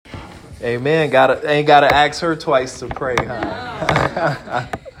Amen. Ain't gotta ask her twice to pray, huh?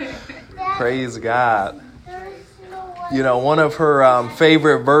 Praise God. You know, one of her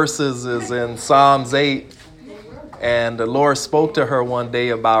favorite verses is in Psalms 8. And the Lord spoke to her one day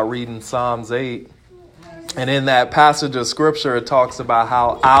about reading Psalms 8. And in that passage of scripture, it talks about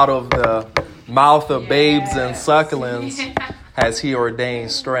how out of the mouth of babes and sucklings has he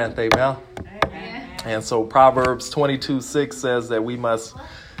ordained strength. Amen. And so Proverbs 22:6 says that we must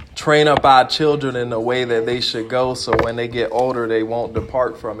train up our children in the way that they should go, so when they get older, they won't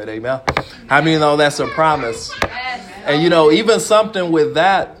depart from it. Amen. How many know that's a promise? And, you know, even something with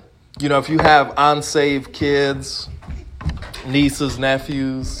that, you know, if you have unsaved kids, nieces,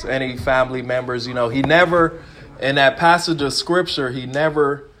 nephews, any family members, you know, he never, in that passage of scripture, he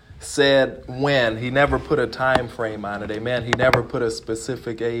never said when. He never put a time frame on it. Amen. He never put a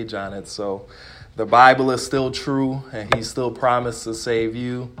specific age on it. So the Bible is still true, and he still promised to save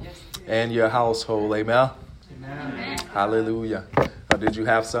you and your household. Amen. Amen. Hallelujah. Did you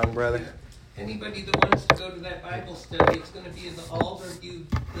have something, brother? Anybody that wants to go to that Bible study, it's going to be in the Alderview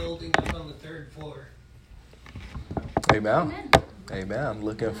building up on the 3rd floor. Amen. Amen. I'm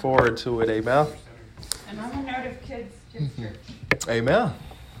looking forward to it. Amen. And on the note of kids church. Amen.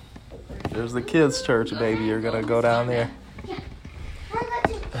 There's the kids' church, baby. You're going to go down there.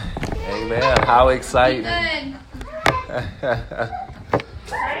 Amen. How exciting. Bring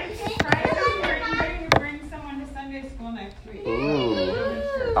someone to Sunday school next week.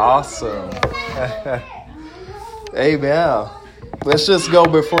 Ooh, awesome. Amen. Let's just go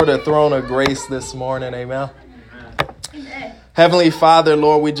before the throne of grace this morning. Amen. Heavenly Father,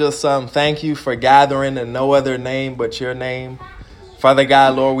 Lord, we just thank you for gathering in no other name but your name. Father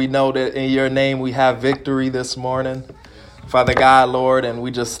God, Lord, we know that in your name we have victory this morning. Father God, Lord, and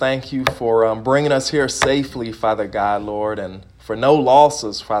we just thank you for bringing us here safely, Father God, Lord, and for no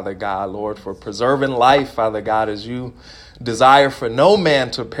losses, Father God, Lord, for preserving life, Father God, as you desire for no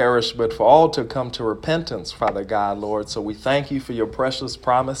man to perish, but for all to come to repentance, Father God, Lord. So we thank you for your precious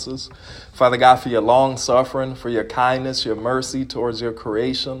promises, Father God, for your long suffering, for your kindness, your mercy towards your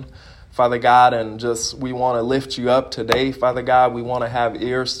creation, Father God, and just we want to lift you up today, Father God. We want to have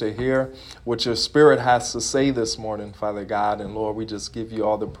ears to hear what your Spirit has to say this morning, Father God. And Lord, we just give you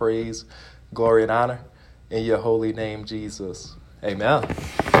all the praise, glory, and honor in your holy name, Jesus. Amen.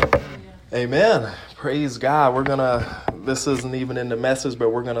 Amen. Praise God. This isn't even in the message, but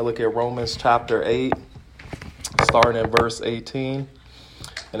we're going to look at Romans chapter 8, starting in verse 18.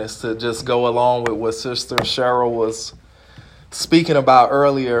 And it's to just go along with what Sister Cheryl was speaking about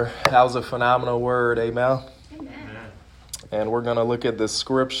earlier. That was a phenomenal word. Amen. Amen. And we're going to look at the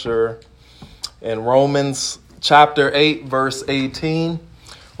scripture in Romans chapter 8, verse 18,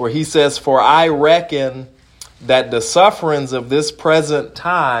 where he says, "For I reckon that the sufferings of this present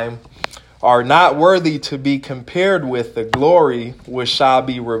time are not worthy to be compared with the glory which shall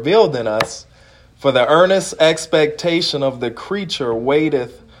be revealed in us. For the earnest expectation of the creature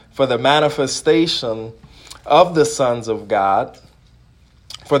waiteth for the manifestation of the sons of God.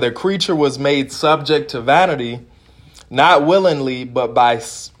 For the creature was made subject to vanity, not willingly, but by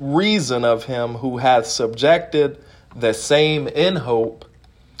reason of him who hath subjected the same in hope,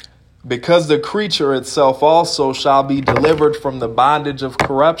 because the creature itself also shall be delivered from the bondage of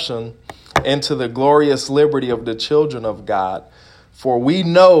corruption into the glorious liberty of the children of God. For we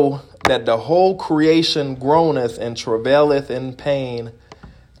know that the whole creation groaneth and travaileth in pain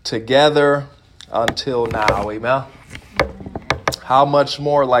together until now." Amen. How much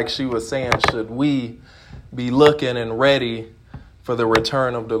more, like she was saying, should we be looking and ready for the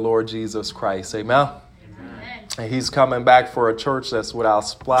return of the Lord Jesus Christ? Amen. Amen. And he's coming back for a church that's without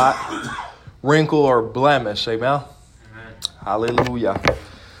spot, wrinkle, or blemish. Amen. Amen. Hallelujah.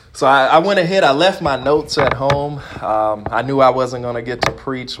 So I went ahead. I left my notes at home. I knew I wasn't going to get to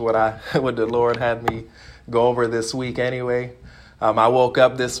preach what the Lord had me go over this week anyway. I woke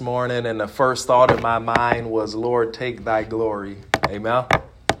up this morning and the first thought in my mind was, Lord, take thy glory. Amen.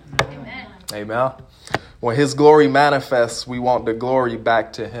 Amen. Amen. When his glory manifests, we want the glory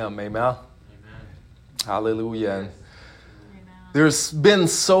back to him. Amen. Amen. Hallelujah. And there's been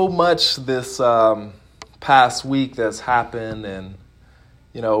so much this past week that's happened, and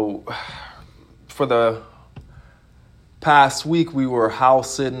you know, for the past week, we were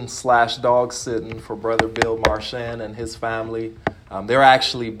house sitting / dog sitting for Brother Bill Marchand and his family. They're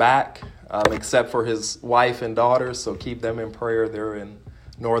actually back, except for his wife and daughters, so keep them in prayer. They're in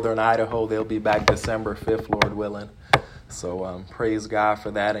northern Idaho. They'll be back December 5th, Lord willing. So praise God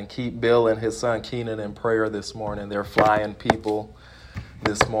for that, and keep Bill and his son Keenan in prayer this morning. They're flying people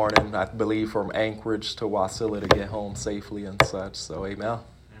this morning, I believe, from Anchorage to Wasilla to get home safely and such. So amen.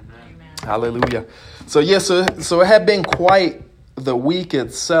 Amen. Hallelujah. So it had been quite the week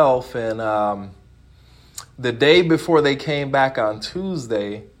itself, and the day before they came back on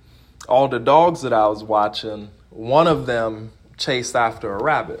Tuesday, all the dogs that I was watching, one of them chased after a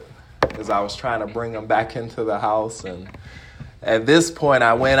rabbit as I was trying to bring them back into the house. And at this point,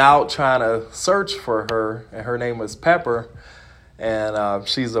 I went out trying to search for her, and her name was Pepper, and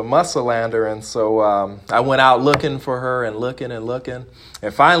she's a Musselander. And so I went out looking for her and looking.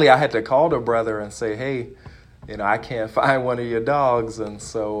 And finally, I had to call the brother and say, hey, I can't find one of your dogs. And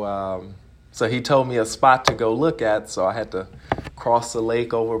so he told me a spot to go look at. So I had to cross the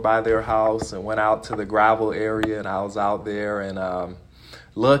lake over by their house and went out to the gravel area. And I was out there and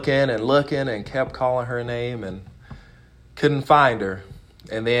looking and kept calling her name and couldn't find her.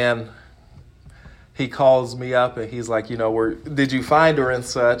 And then he calls me up and he's like, did you find her and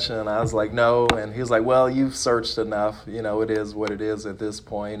such? And I was like, no. And he was like, well, you've searched enough. It is what it is at this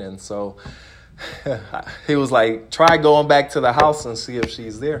point. And so he was like, try going back to the house and see if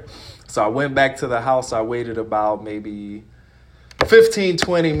she's there. So I went back to the house. I waited about maybe 15,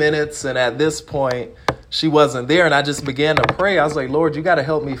 20 minutes. And at this point, she wasn't there. And I just began to pray. I was like, Lord, you got to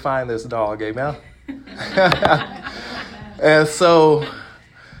help me find this dog. Amen. And so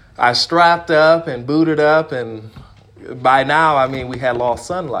I strapped up and booted up. And by now, we had lost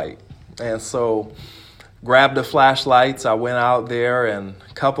sunlight. And so grabbed the flashlights. I went out there. And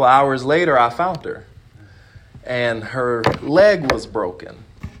a couple hours later, I found her. And her leg was broken.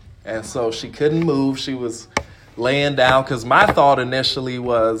 And so she couldn't move. She was laying down, because my thought initially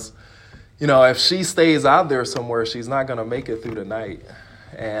was, if she stays out there somewhere, she's not going to make it through the night.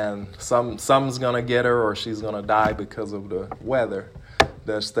 And something's going to get her, or she's going to die because of the weather.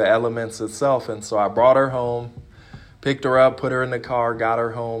 That's the elements itself. And so I brought her home, picked her up, put her in the car, got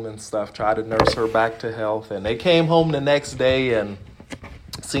her home and stuff, tried to nurse her back to health. And they came home the next day and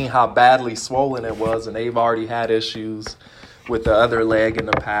seen how badly swollen it was. And they've already had issues with the other leg in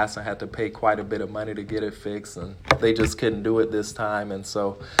the past. I had to pay quite a bit of money to get it fixed, and they just couldn't do it this time. And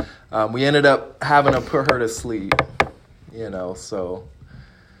so we ended up having to put her to sleep, so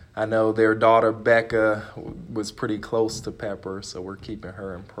I know their daughter Becca was pretty close to Pepper, so we're keeping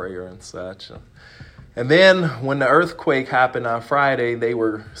her in prayer and such. And then when the earthquake happened on Friday, they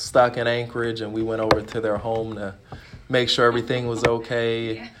were stuck in Anchorage, and we went over to their home to make sure everything was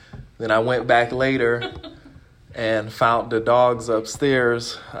okay. Then I went back later and found the dogs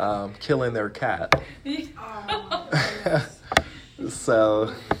upstairs killing their cat.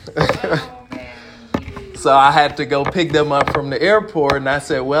 So I had to go pick them up from the airport, and I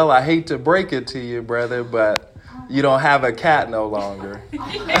said, well, I hate to break it to you, brother, but you don't have a cat no longer.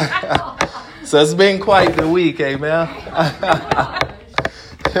 So it's been quite the week, amen.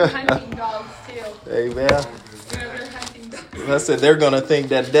 Hunting dogs too. Amen. I said, they're going to think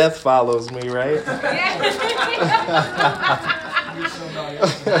that death follows me, right?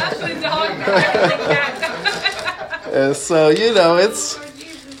 And so, it's...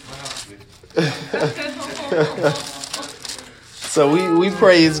 So we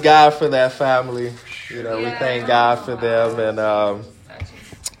praise God for that family. We thank God for them. And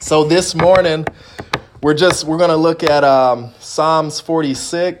so this morning, we're going to look at Psalms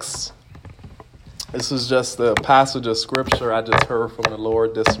 46. This is just a passage of scripture I just heard from the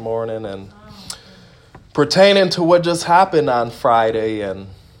Lord this morning, and pertaining to what just happened on Friday. And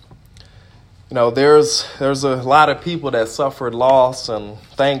there's a lot of people that suffered loss, and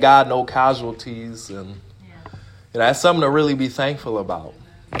thank God no casualties, and that's something to really be thankful about.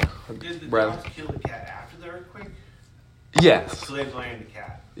 Did the dogs kill the cat after the earthquake? Yes. So they blamed the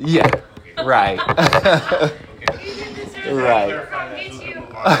cat. Yeah. Okay. Right.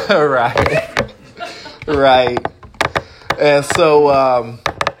 Right. Right. And so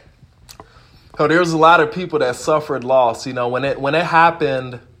there's a lot of people that suffered loss. When it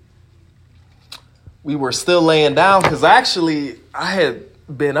happened, we were still laying down, because actually I had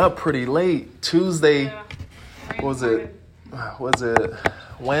been up pretty late. Tuesday, was it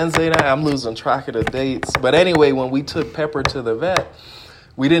Wednesday night? I'm losing track of the dates. But anyway, when we took Pepper to the vet,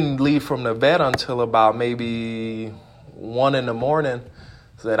 we didn't leave from the vet until about maybe 1 a.m.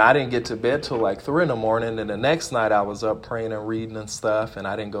 So then I didn't get to bed till like 3 a.m. And the next night I was up praying and reading and stuff, and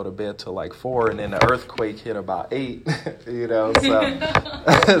I didn't go to bed till like 4. And then the earthquake hit about 8,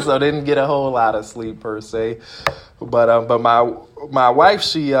 so didn't get a whole lot of sleep per se. But my wife,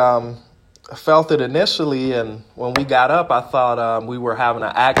 she felt it initially, and when we got up, I thought we were having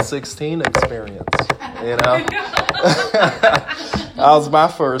an Act 16 experience. That was my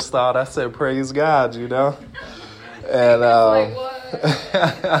first thought. I said, "Praise God," And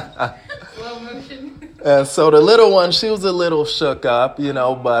Slow motion. And so the little one, she was a little shook up,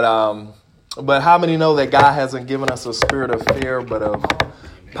 but how many know that God hasn't given us a spirit of fear, but of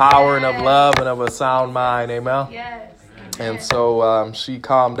power and of love and of a sound mind, amen? Yes. And so she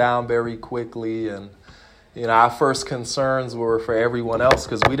calmed down very quickly, and our first concerns were for everyone else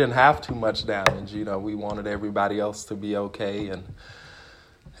because we didn't have too much damage. We wanted everybody else to be okay, and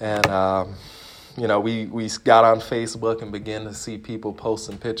we got on Facebook and began to see people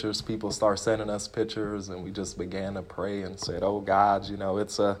posting pictures. People start sending us pictures, and we just began to pray and said, "Oh God,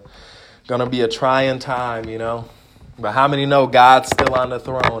 it's gonna be a trying time, But how many know God's still on the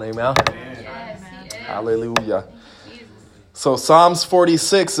throne? Amen. Yes, he is. Hallelujah. So Psalms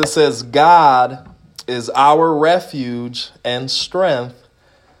 46, it says, God is our refuge and strength,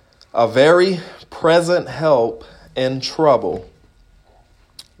 a very present help in trouble.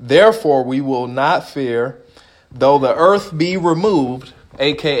 Therefore we will not fear, though the earth be removed,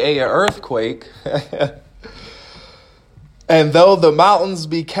 aka an earthquake, and though the mountains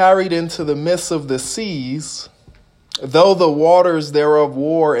be carried into the midst of the seas, though the waters thereof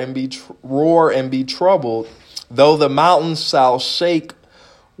roar and be troubled, though the mountains shall shake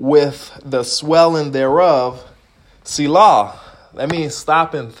with the swelling thereof. Selah. Let me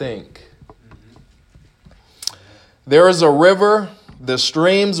stop and think. There is a river, the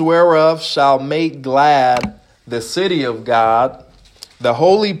streams whereof shall make glad the city of God, the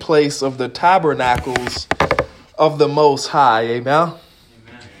holy place of the tabernacles of the Most High. Amen?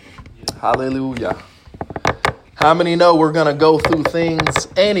 Amen. Hallelujah. How many know we're going to go through things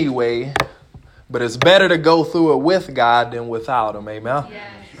anyway, but it's better to go through it with God than without Him. Amen?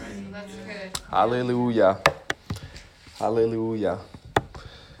 Yes, that's good. Hallelujah. Hallelujah.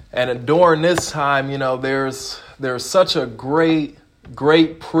 And during this time, there's such a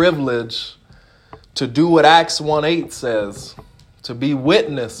great privilege to do what Acts 1:8 says, to be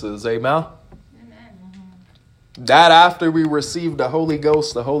witnesses. Amen? That after we receive the Holy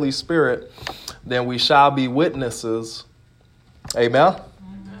Ghost, the Holy Spirit, then we shall be witnesses. Amen?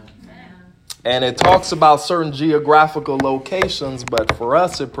 And it talks about certain geographical locations, but for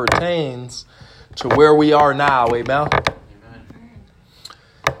us it pertains to where we are now. Amen?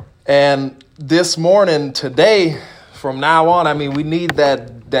 And this morning, today, from now on, we need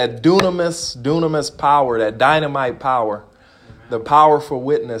that dunamis power, that dynamite power, the power for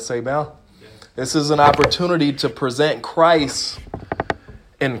witness. Amen? This is an opportunity to present Christ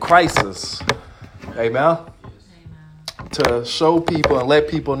in crisis. Amen? To show people and let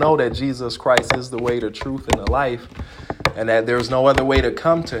people know that Jesus Christ is the way, the truth, and the life, and that there's no other way to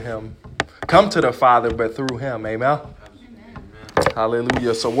come to the Father but through Him. Amen?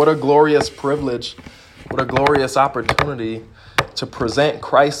 Hallelujah. So what a glorious privilege, what a glorious opportunity to present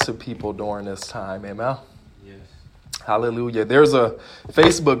Christ to people during this time. Amen? Hallelujah. There's a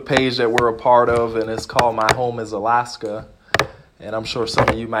Facebook page that we're a part of, and it's called My Home is Alaska. And I'm sure some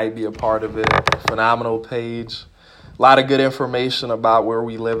of you might be a part of it. Phenomenal page. A lot of good information about where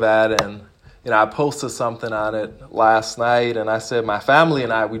we live at. And, I posted something on it last night, and I said my family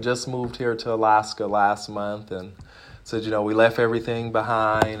and I, we just moved here to Alaska last month, and said, we left everything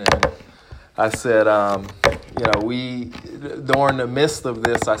behind. And I said, we, during the midst of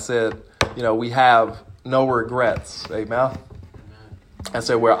this, I said, we have no regrets. Amen. I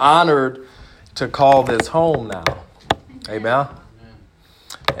said, we're honored to call this home now. Amen.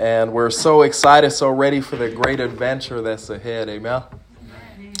 And we're so excited, so ready for the great adventure that's ahead. Amen.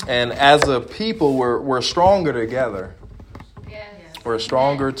 And as a people, we're stronger together. We're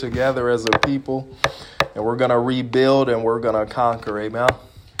stronger together as a people. And we're going to rebuild and we're going to conquer. Amen.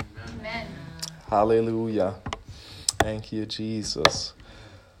 Amen. Hallelujah. Thank you, Jesus.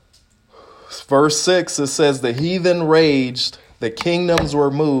 Verse 6, it says, the heathen raged, the kingdoms were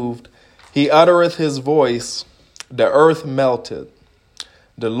moved. He uttereth his voice, the earth melted.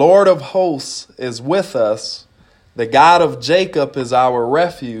 The Lord of hosts is with us. The God of Jacob is our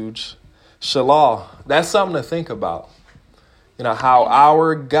refuge. Selah. That's something to think about. How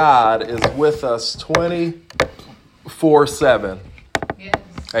our God is with us 24/7. Yes.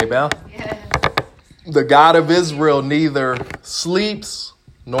 Amen? Yes. The God of Israel neither sleeps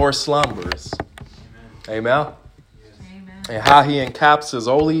nor slumbers. Amen? Amen. And how He encaps His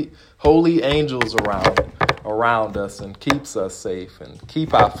holy angels around us and keeps us safe and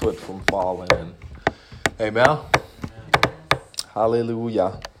keep our foot from falling. Amen?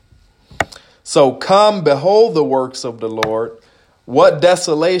 Hallelujah. So come, behold the works of the Lord, what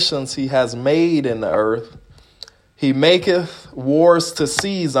desolations He has made in the earth. He maketh wars to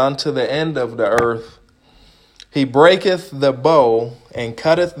cease unto the end of the earth. He breaketh the bow and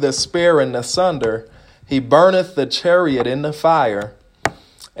cutteth the spear in the sunder. He burneth the chariot in the fire.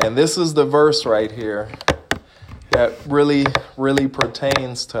 And this is the verse right here that really, really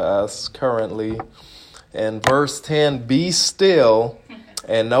pertains to us currently. In verse 10, be still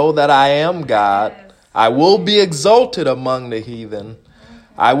and know that I am God. I will be exalted among the heathen.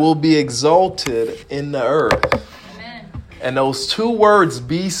 I will be exalted in the earth. Amen. And those two words,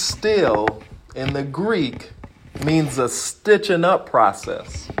 be still, in the Greek means a stitching up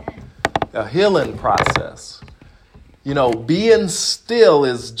process, a healing process. You know, being still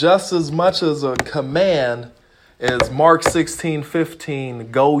is just as much as a command as Mark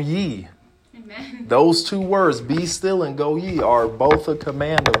 16:15, go ye. Amen. Those two words, be still and go ye, are both a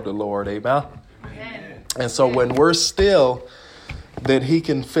command of the Lord. Amen. Amen. And so when we're still, then he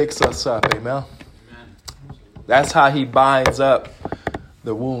can fix us up. Amen. That's how he binds up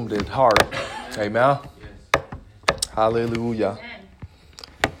the wounded heart. Amen. Hallelujah.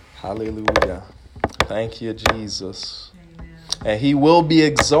 Amen. Hallelujah. Thank you, Jesus. And he will be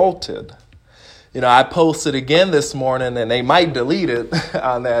exalted. You know, I posted again this morning, and they might delete it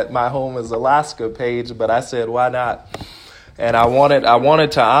on that My Home is Alaska page, but I said, why not? And I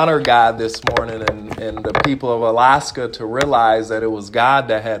wanted to honor God this morning and the people of Alaska to realize that it was God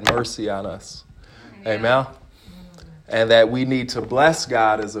that had mercy on us. Yeah. Amen. And that we need to bless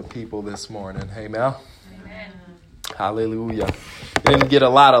God as a people this morning. Amen. Amen. Hallelujah. Didn't get a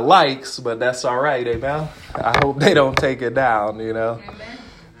lot of likes, but that's all right. Amen. I hope they don't take it down, you know. Amen.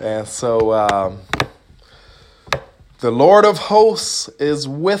 And so the Lord of hosts is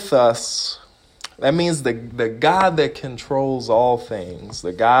with us. That means the God that controls all things,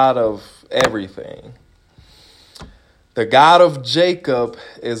 the God of everything. The God of Jacob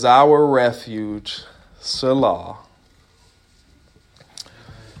is our refuge, Selah.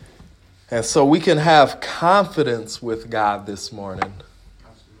 And so we can have confidence with God this morning.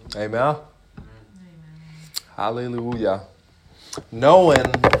 Amen. Hallelujah. Knowing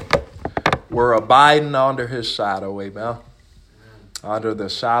we're abiding under his shadow. Amen. Under the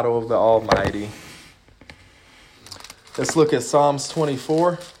shadow of the Almighty. Let's look at Psalms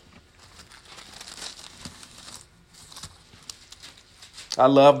 24. I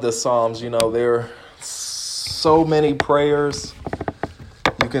love the Psalms. You know, there are so many prayers.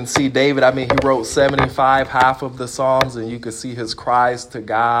 You can see David, he wrote 75, half of the Psalms, and you can see his cries to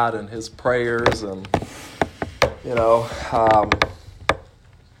God and his prayers. And, you know,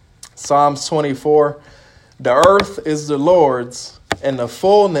 Psalms 24, the earth is the Lord's, and the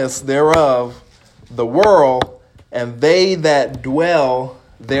fullness thereof, the world, and they that dwell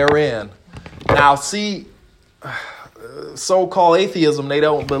therein. Now, see, so-called atheism, they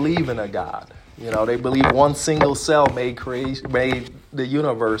don't believe in a God. You know, they believe one single cell made the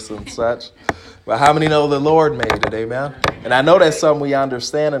universe and such. But how many know the Lord made it? Amen. And I know that's something we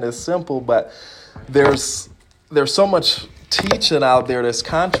understand and it's simple, but there's so much teaching out there that's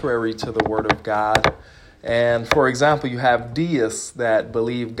contrary to the Word of God. And for example, you have deists that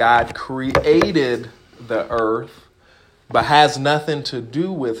believe God created the earth, but has nothing to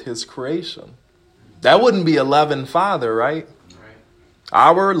do with his creation. That wouldn't be a loving father, right?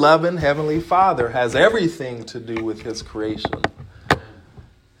 Our loving Heavenly Father has everything to do with his creation.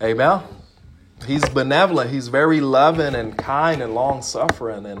 Amen. He's benevolent. He's very loving and kind and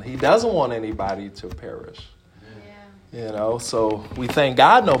long-suffering, and he doesn't want anybody to perish. Yeah. You know, so we thank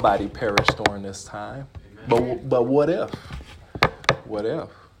God nobody perished during this time. But what if? What if?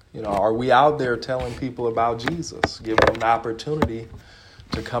 You know, are we out there telling people about Jesus, giving them the opportunity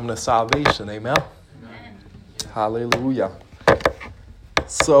to come to salvation? Amen. Amen. Hallelujah.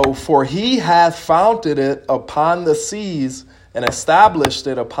 So, for he hath founded it upon the seas and established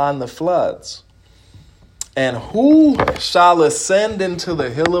it upon the floods. And who shall ascend into the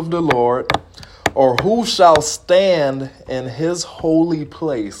hill of the Lord, or who shall stand in his holy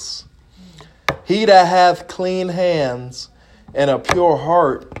place? He that hath clean hands and a pure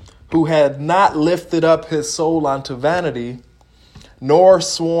heart, who had not lifted up his soul unto vanity, nor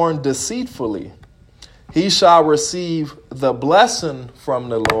sworn deceitfully, he shall receive the blessing from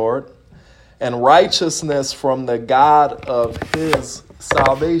the Lord and righteousness from the God of his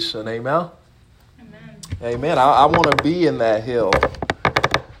salvation. Amen? Amen. Amen. I want to be in that hill.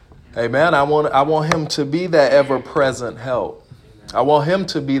 Amen. I want him to be that ever-present help. I want him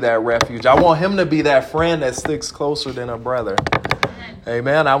to be that refuge. I want him to be that friend that sticks closer than a brother.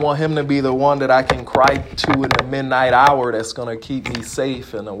 Amen. I want him to be the one that I can cry to in the midnight hour that's going to keep me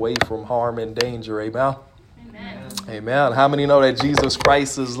safe and away from harm and danger. Amen. Amen. Amen. How many know that Jesus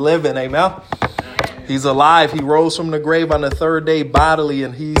Christ is living? Amen. He's alive. He rose from the grave on the third day bodily,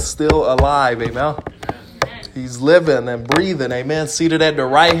 and he's still alive. Amen. He's living and breathing. Amen. Seated at the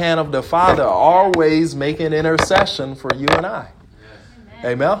right hand of the Father, always making intercession for you and I.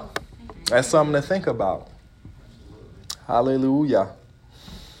 Amen. That's something to think about. Hallelujah.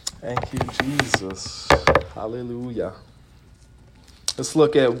 Thank you, Jesus. Hallelujah. Let's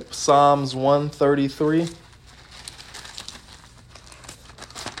look at Psalms 133.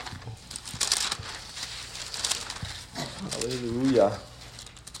 Hallelujah.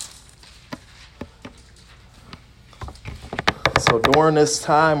 So during this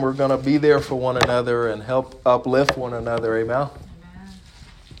time, we're going to be there for one another and help uplift one another. Amen.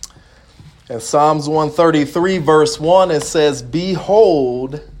 In Psalms 133, verse 1, it says,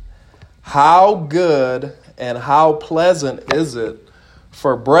 "Behold, how good and how pleasant is it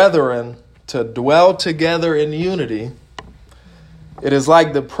for brethren to dwell together in unity. It is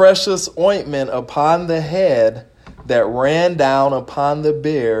like the precious ointment upon the head that ran down upon the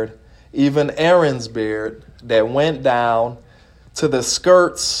beard, even Aaron's beard, that went down to the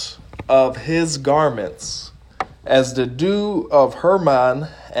skirts of his garments, as the dew of Hermon,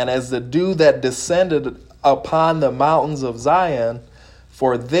 and as the dew that descended upon the mountains of Zion.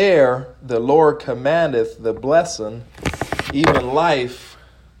 For there the Lord commandeth the blessing, even life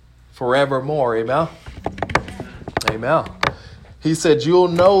forevermore." Amen. Amen. He said, "You'll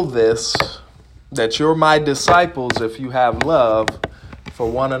know this, that you're my disciples if you have love for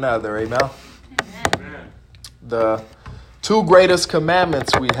one another." Amen. Amen. The two greatest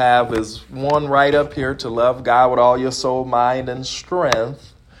commandments we have is one right up here, to love God with all your soul, mind, and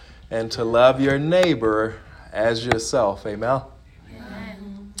strength, and to love your neighbor as yourself. Amen.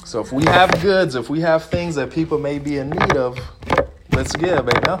 So if we have goods, if we have things that people may be in need of, let's give.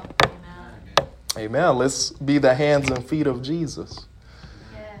 Amen. Amen. Let's be the hands and feet of Jesus.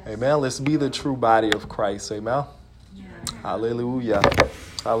 Yes. Amen. Let's be the true body of Christ. Amen. Yes. Hallelujah.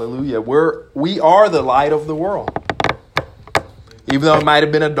 Hallelujah. We are the light of the world. Even though it might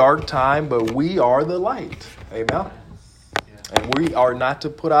have been a dark time, but we are the light. Amen. And we are not to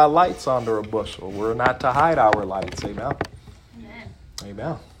put our lights under a bushel. We're not to hide our lights. Amen. Amen.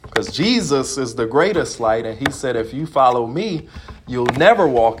 Amen. Because Jesus is the greatest light, and he said, if you follow me, you'll never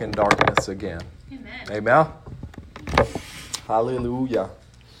walk in darkness again. Amen. Amen. Hallelujah.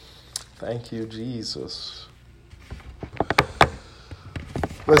 Thank you, Jesus.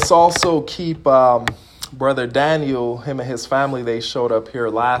 Let's also keep Brother Daniel, him and his family, they showed up here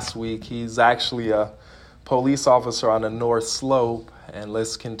last week. He's actually a police officer on the North Slope, and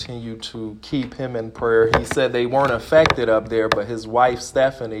let's continue to keep him in prayer. He said they weren't affected up there, but his wife,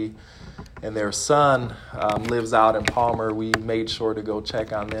 Stephanie, and their son lives out in Palmer. We made sure to go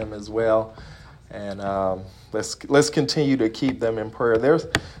check on them as well. And let's continue to keep them in prayer.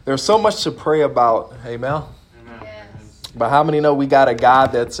 There's so much to pray about. Amen. Yes. But how many know we got a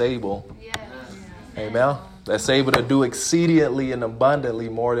God that's able? Yes. Amen. That's able to do exceedingly and abundantly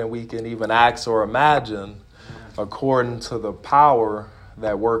more than we can even ask or imagine, according to the power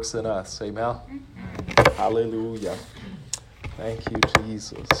that works in us. Amen. Hallelujah. Thank you,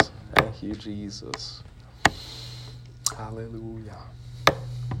 Jesus. Thank you, Jesus. Hallelujah.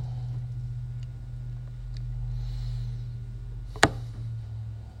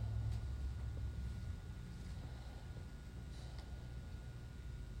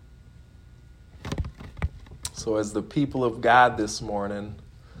 So as the people of God this morning,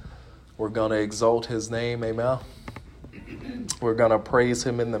 we're going to exalt his name. Amen. We're going to praise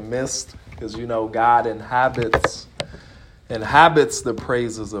him in the midst, because you know God inhabits the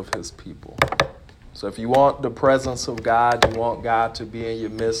praises of his people. So if you want the presence of God, you want God to be in your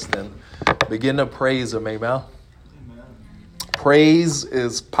midst, then begin to praise him. Amen. Amen. Praise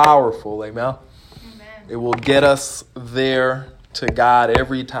is powerful. Amen. Amen. It will get us there to God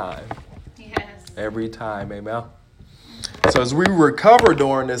every time. Yes. Every time. Amen. So as we recover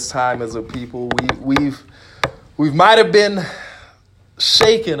during this time as a people, we might have been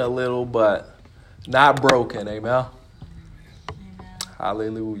shaken a little, but not broken. Amen.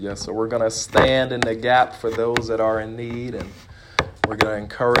 Hallelujah. So we're going to stand in the gap for those that are in need, and we're going to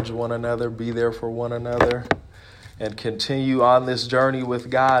encourage one another, be there for one another, and continue on this journey with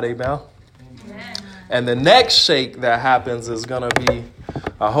God. Amen. Amen. And the next shake that happens is going to be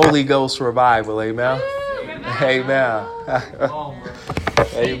a Holy Ghost revival. Amen. Amen.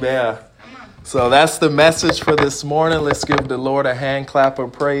 Amen. So that's the message for this morning. Let's give the Lord a hand clap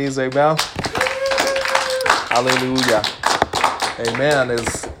of praise. Amen. Hallelujah. Amen.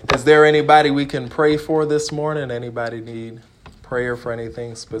 Is there anybody we can pray for this morning? Anybody need prayer for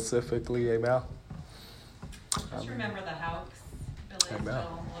anything specifically? Amen. Just remember the Houks. Billy's Amen.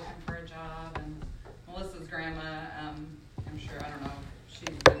 still looking for a job, and Melissa's grandma, I'm sure, I don't know,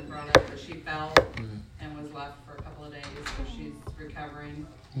 she's been brought up, but she fell and was was left for a couple of days, so she's recovering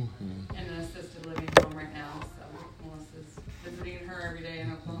Mm-hmm. in an assisted living home right now. So Melissa's visiting her every day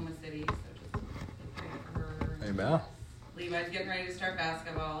in Oklahoma City, so just pray for her. Amen. Levi's getting ready to start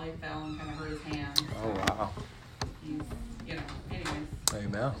basketball. He fell and kind of hurt his hand. Oh, wow. He's, anyways,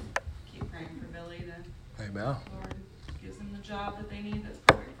 Amen. keep praying for Billy to Amen. Lord gives them the job that they need that's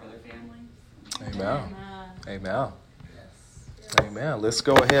perfect for their family. Amen. Amen. Amen. Let's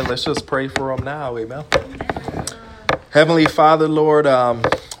go ahead. Let's just pray for them now. Amen. Heavenly Father, Lord,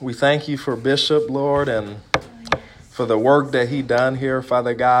 we thank you for Bishop, Lord, and for the work that he done here,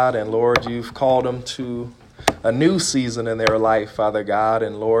 Father God. And Lord, you've called him to a new season in their life, Father God.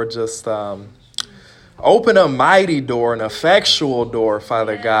 And Lord, just open a mighty door, an effectual door,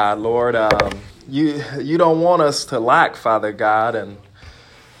 Father God. Lord, you don't want us to lack, Father God. And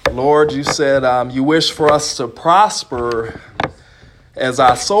Lord, you said you wish for us to prosper as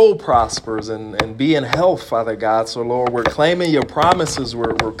our soul prospers and be in health, Father God. So, Lord, we're claiming your promises.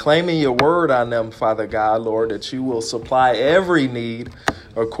 We're claiming your word on them, Father God, Lord, that you will supply every need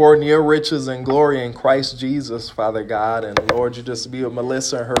according to your riches and glory in Christ Jesus, Father God. And, Lord, you just be with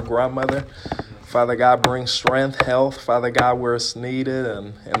Melissa and her grandmother. Father God, bring strength, health, Father God, where it's needed.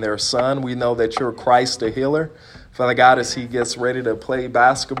 And their son, we know that you're Christ the healer. Father God, as he gets ready to play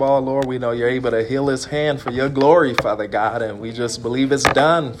basketball, Lord, we know you're able to heal his hand for your glory, Father God. And we just believe it's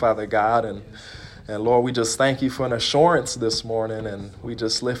done, Father God. And Lord, we just thank you for an assurance this morning. And we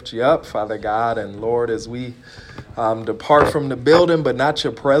just lift you up, Father God. And Lord, as we depart from the building, but not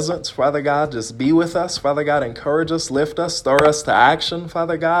your presence, Father God, just be with us, Father God. Encourage us, lift us, stir us to action,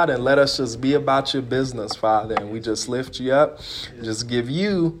 Father God. And let us just be about your business, Father. And we just lift you up, just give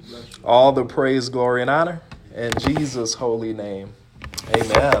you all the praise, glory, and honor. In Jesus' holy name,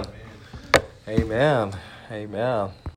 amen. Amen. Amen.